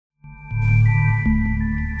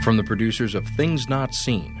From the producers of Things Not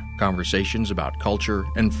Seen, conversations about culture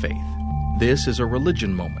and faith. This is a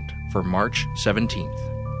religion moment for March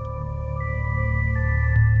 17th.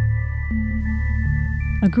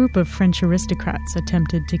 A group of French aristocrats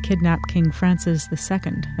attempted to kidnap King Francis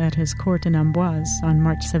II at his court in Amboise on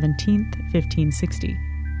March 17, 1560.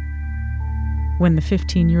 When the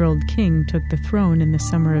 15-year-old king took the throne in the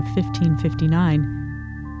summer of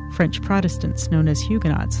 1559, French Protestants, known as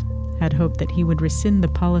Huguenots, had hoped that he would rescind the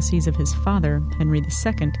policies of his father, Henry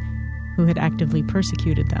II, who had actively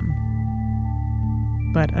persecuted them.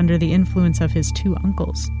 But under the influence of his two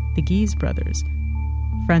uncles, the Guise brothers,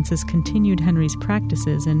 Francis continued Henry's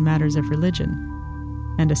practices in matters of religion,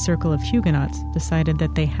 and a circle of Huguenots decided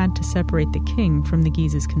that they had to separate the king from the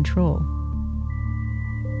Guises' control.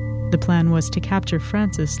 The plan was to capture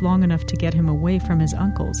Francis long enough to get him away from his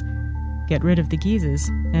uncles, get rid of the Guises,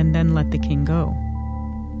 and then let the king go.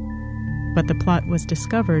 But the plot was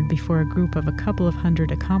discovered before a group of a couple of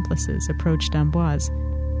hundred accomplices approached Amboise,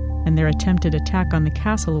 and their attempted attack on the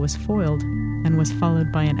castle was foiled and was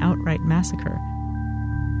followed by an outright massacre.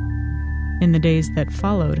 In the days that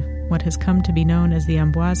followed, what has come to be known as the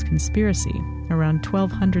Amboise Conspiracy, around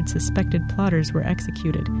 1,200 suspected plotters were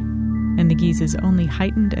executed, and the Guises only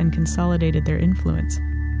heightened and consolidated their influence.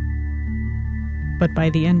 But by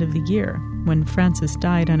the end of the year, when Francis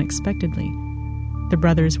died unexpectedly, the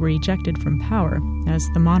brothers were ejected from power as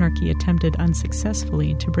the monarchy attempted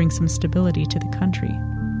unsuccessfully to bring some stability to the country.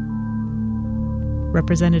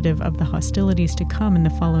 Representative of the hostilities to come in the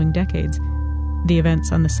following decades, the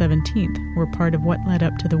events on the 17th were part of what led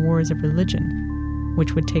up to the Wars of Religion,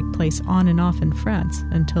 which would take place on and off in France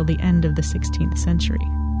until the end of the 16th century.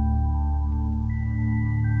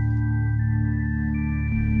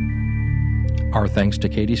 Our thanks to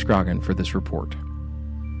Katie Scroggin for this report.